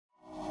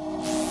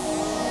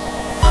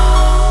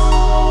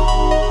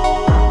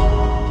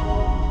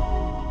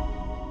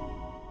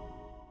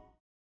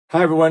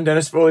Hi everyone,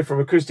 Dennis Foley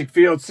from Acoustic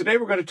Fields. Today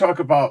we're going to talk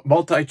about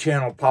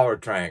multi-channel power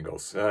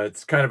triangles.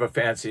 It's kind of a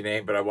fancy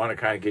name, but I want to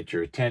kind of get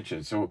your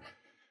attention so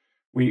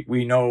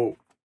we know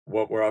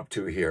what we're up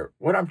to here.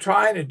 What I'm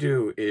trying to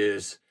do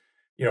is,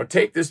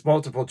 take this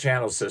multiple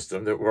channel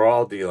system that we're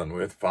all dealing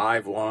with,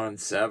 5-1,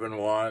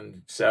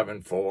 7-1,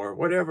 7-4,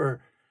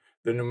 whatever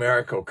the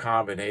numerical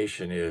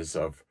combination is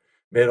of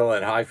middle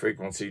and high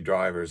frequency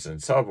drivers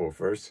and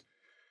subwoofers.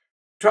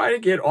 Try to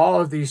get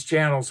all of these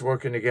channels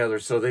working together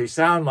so they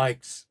sound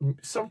like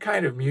some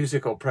kind of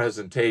musical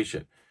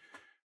presentation.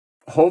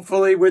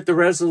 Hopefully with the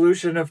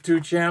resolution of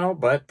 2-channel,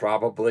 but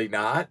probably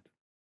not.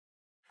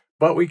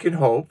 But we can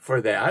hope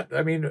for that.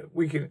 I mean,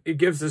 it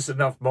gives us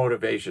enough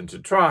motivation to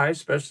try,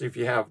 especially if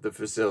you have the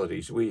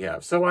facilities we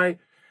have. So I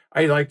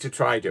like to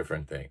try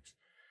different things.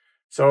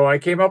 So I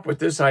came up with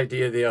this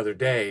idea the other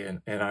day,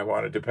 and I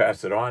wanted to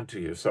pass it on to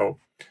you. So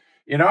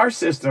in our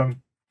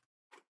system,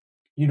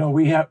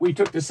 we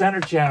took the center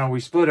channel, we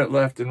split it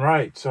left and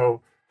right.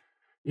 So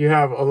you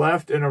have a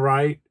left and a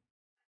right,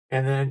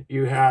 and then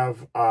you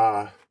have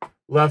a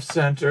left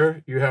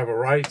center, you have a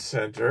right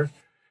center,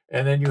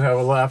 and then you have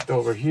a left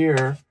over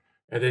here,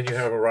 and then you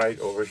have a right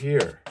over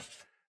here.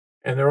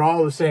 And they're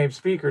all the same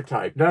speaker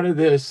type. None of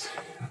this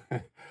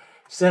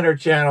center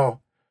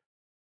channel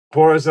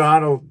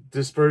horizontal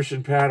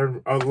dispersion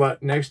pattern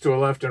next to a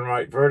left and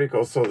right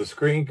vertical so the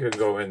screen can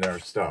go in there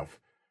stuff.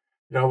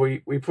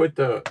 We put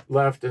the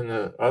left and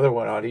the other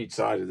one on each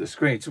side of the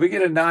screen. So we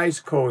get a nice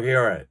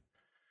coherent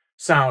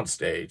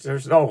soundstage.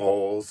 There's no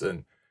holes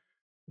and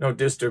no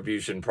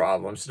distribution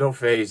problems, no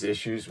phase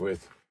issues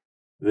with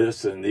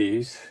this and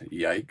these.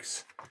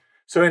 Yikes.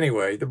 So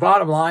anyway, the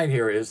bottom line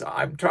here is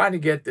I'm trying to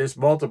get this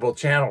multiple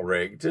channel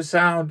rig to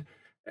sound,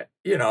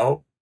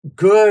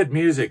 good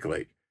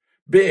musically.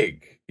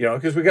 Big,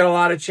 because we got a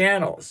lot of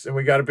channels and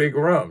we got a big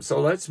room.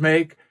 So let's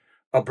make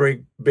a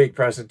big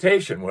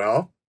presentation.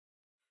 Well,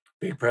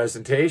 big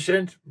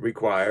presentation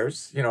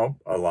requires,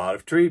 a lot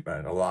of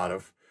treatment, a lot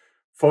of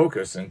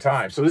focus and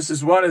time. So this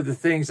is one of the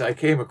things I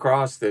came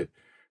across that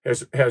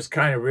has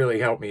kind of really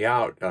helped me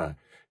out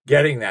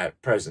getting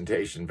that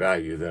presentation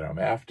value that I'm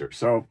after.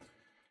 So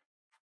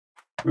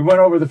we went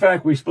over the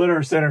fact we split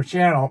our center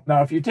channel.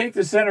 Now, if you take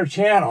the center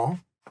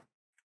channel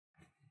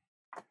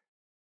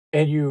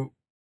and you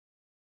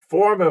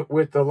form it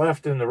with the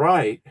left and the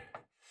right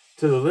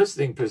to the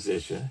listening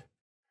position,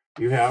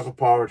 you have a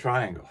power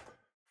triangle.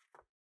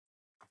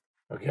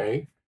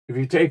 Okay, if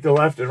you take the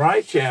left and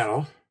right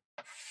channel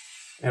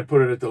and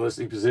put it at the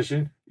listening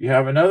position, you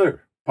have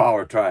another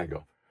power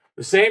triangle.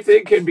 The same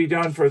thing can be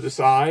done for the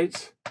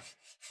sides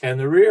and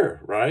the rear,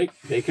 right?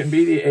 They can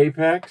be the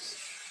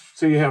apex.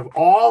 So you have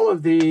all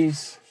of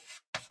these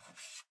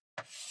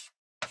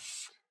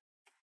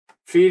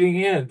feeding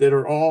in that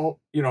are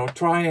all,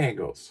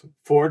 triangles,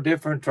 4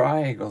 different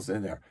triangles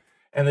in there.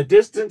 And the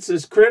distance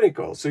is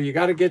critical. So you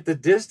got to get the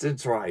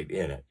distance right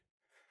in it.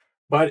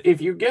 But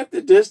if you get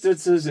the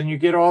distances and you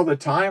get all the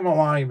time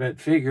alignment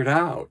figured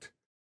out,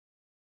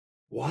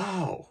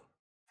 wow,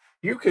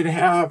 you can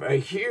have a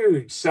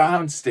huge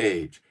sound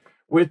stage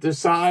with the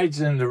sides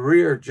and the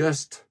rear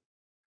just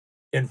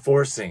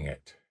enforcing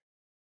it,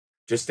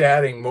 just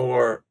adding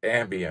more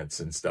ambience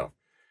and stuff.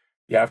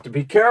 You have to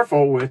be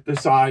careful with the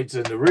sides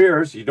and the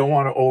rears. You don't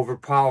want to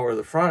overpower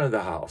the front of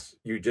the house.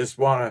 You just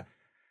want to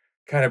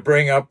kind of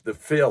bring up the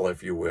fill,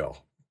 if you will,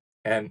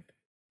 and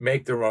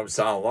make the room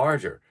sound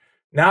larger.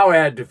 Now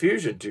add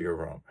diffusion to your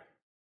room,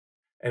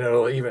 and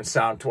it'll even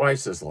sound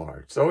twice as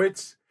large. So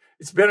it's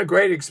been a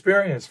great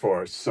experience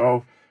for us.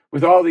 So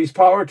with all these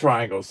power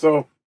triangles.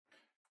 So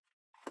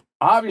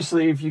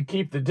obviously, if you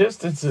keep the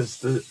distances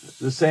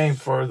the same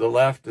for the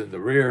left and the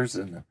rears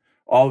and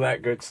all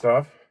that good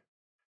stuff,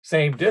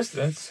 same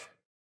distance,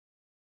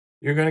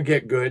 you're going to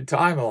get good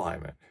time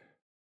alignment.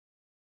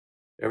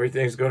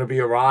 Everything's going to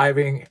be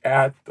arriving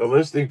at the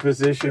listening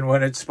position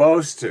when it's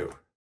supposed to.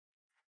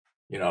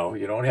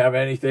 You don't have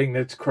anything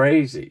that's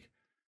crazy.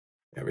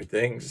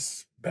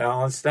 Everything's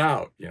balanced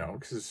out,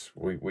 because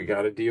we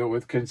got to deal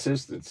with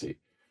consistency.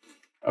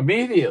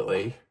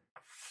 Immediately,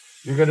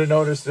 you're going to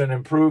notice an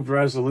improved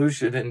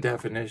resolution and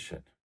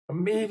definition.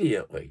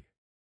 Immediately.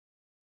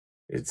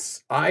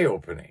 It's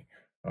eye-opening,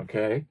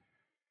 okay?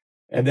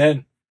 And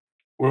then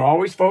we're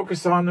always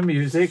focused on the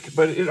music,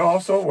 but it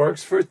also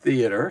works for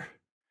theater.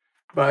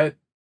 But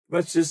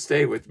let's just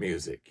stay with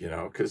music,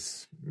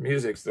 because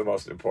music's the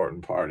most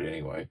important part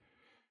anyway.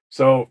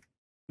 So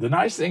the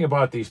nice thing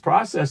about these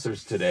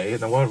processors today,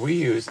 and the one we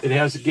use, it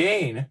has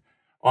gain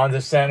on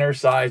the center,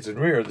 sides, and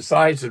rear. The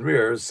sides and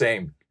rear are the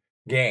same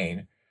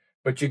gain,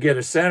 but you get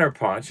a center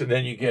punch, and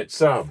then you get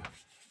sub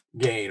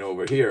gain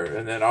over here.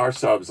 And then our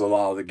subs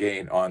allow the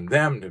gain on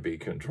them to be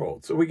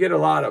controlled. So we get a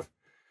lot of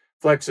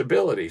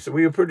flexibility. So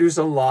we produce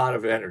a lot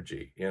of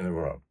energy in the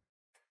room.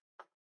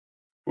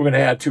 We're going to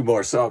add 2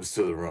 more subs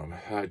to the room.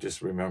 I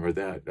just remember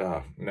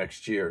that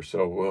next year.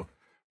 So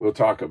we'll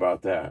talk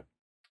about that.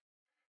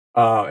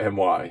 And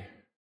why.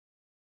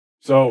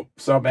 So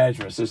sub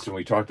management system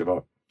we talked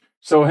about.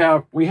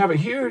 So we have a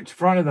huge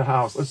front of the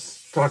house.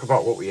 Let's talk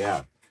about what we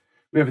have.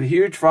 We have the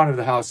huge front of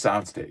the house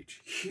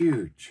soundstage.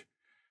 Huge.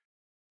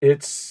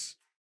 It's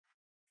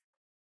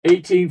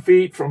 18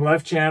 feet from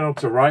left channel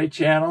to right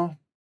channel,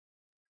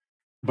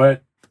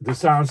 but the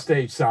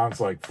soundstage sounds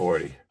like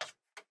 40.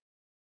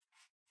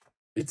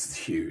 It's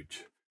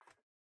huge.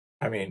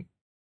 I mean,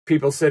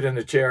 people sit in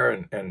the chair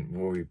and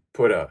we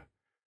put a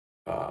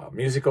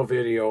musical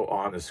video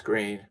on the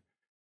screen.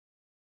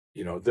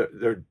 You know,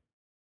 they're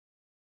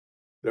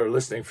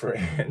listening for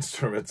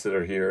instruments that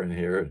are here and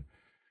here and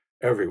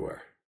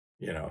everywhere.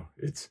 You know,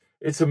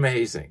 it's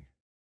amazing.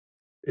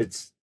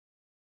 It's,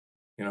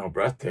 you know,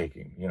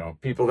 breathtaking. You know,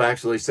 people have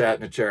actually sat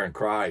in a chair and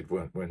cried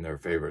when their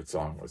favorite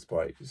song was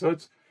played. So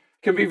it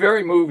can be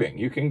very moving.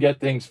 You can get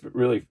things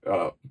really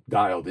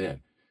dialed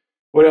in.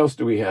 What else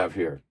do we have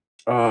here?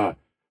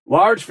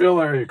 Large fill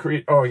area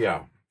create. Oh,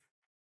 yeah.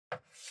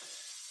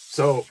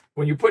 So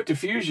when you put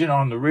diffusion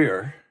on the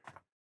rear,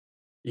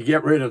 you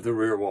get rid of the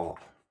rear wall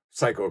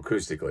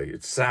psychoacoustically.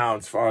 It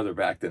sounds farther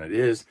back than it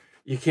is.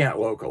 You can't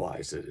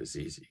localize it as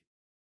easy.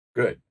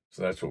 Good.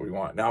 So that's what we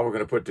want. Now we're going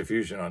to put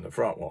diffusion on the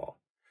front wall,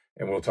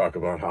 and we'll talk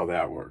about how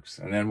that works.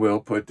 And then we'll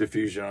put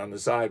diffusion on the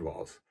side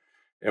walls,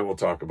 and we'll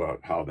talk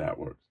about how that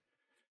works.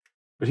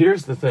 But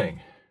here's the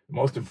thing. The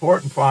most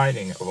important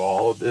finding of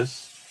all of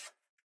this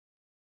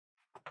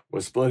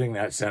was splitting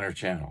that center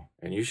channel.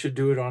 And you should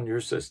do it on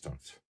your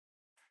systems.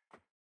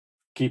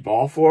 Keep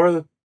all 4 of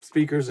the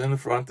speakers in the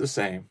front the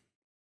same.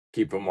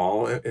 Keep them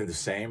all in the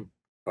same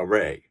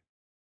array.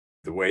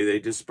 The way they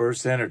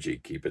disperse energy,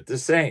 keep it the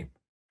same.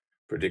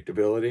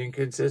 Predictability and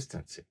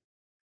consistency.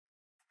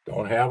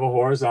 Don't have a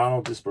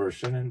horizontal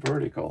dispersion and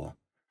vertical.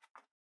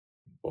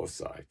 Both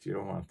sides. You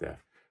don't want that.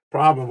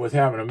 Problem with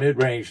having a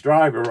mid-range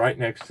driver right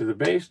next to the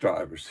bass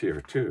drivers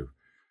here too.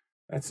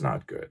 That's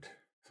not good.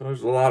 So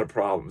there's a lot of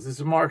problems. It's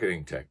a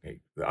marketing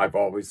technique. I've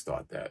always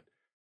thought that.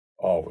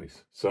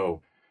 Always.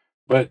 So,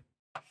 but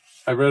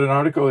I read an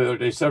article the other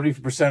day,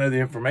 70% of the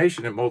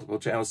information in multiple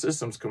channel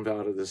systems comes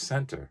out of this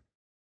center.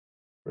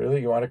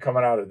 Really? You want it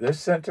coming out of this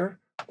center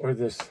or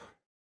this?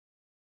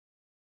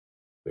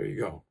 There you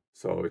go.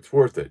 So it's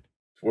worth it.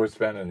 It's worth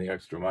spending the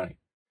extra money.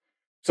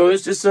 So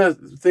it's just a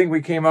thing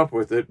we came up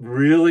with that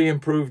really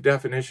improved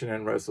definition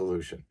and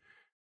resolution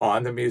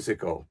on the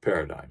musical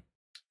paradigm.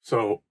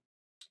 So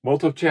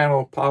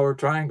multi-channel power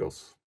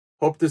triangles.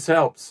 Hope this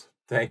helps.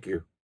 Thank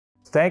you.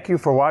 Thank you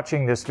for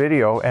watching this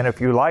video, and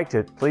if you liked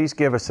it, please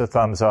give us a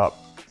thumbs up.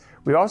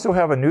 We also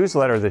have a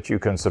newsletter that you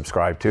can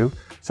subscribe to,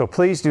 so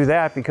please do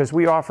that because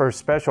we offer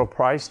special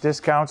price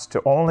discounts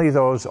to only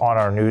those on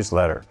our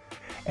newsletter.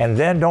 And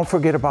then don't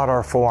forget about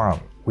our forum.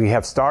 We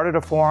have started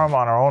a forum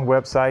on our own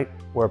website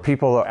where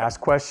people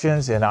ask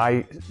questions, and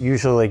I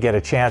usually get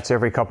a chance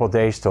every couple of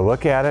days to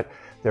look at it.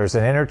 There's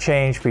an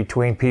interchange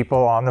between people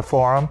on the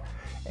forum,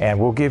 and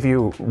we'll give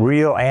you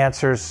real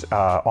answers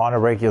on a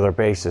regular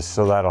basis,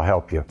 so that'll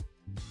help you.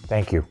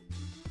 Thank you.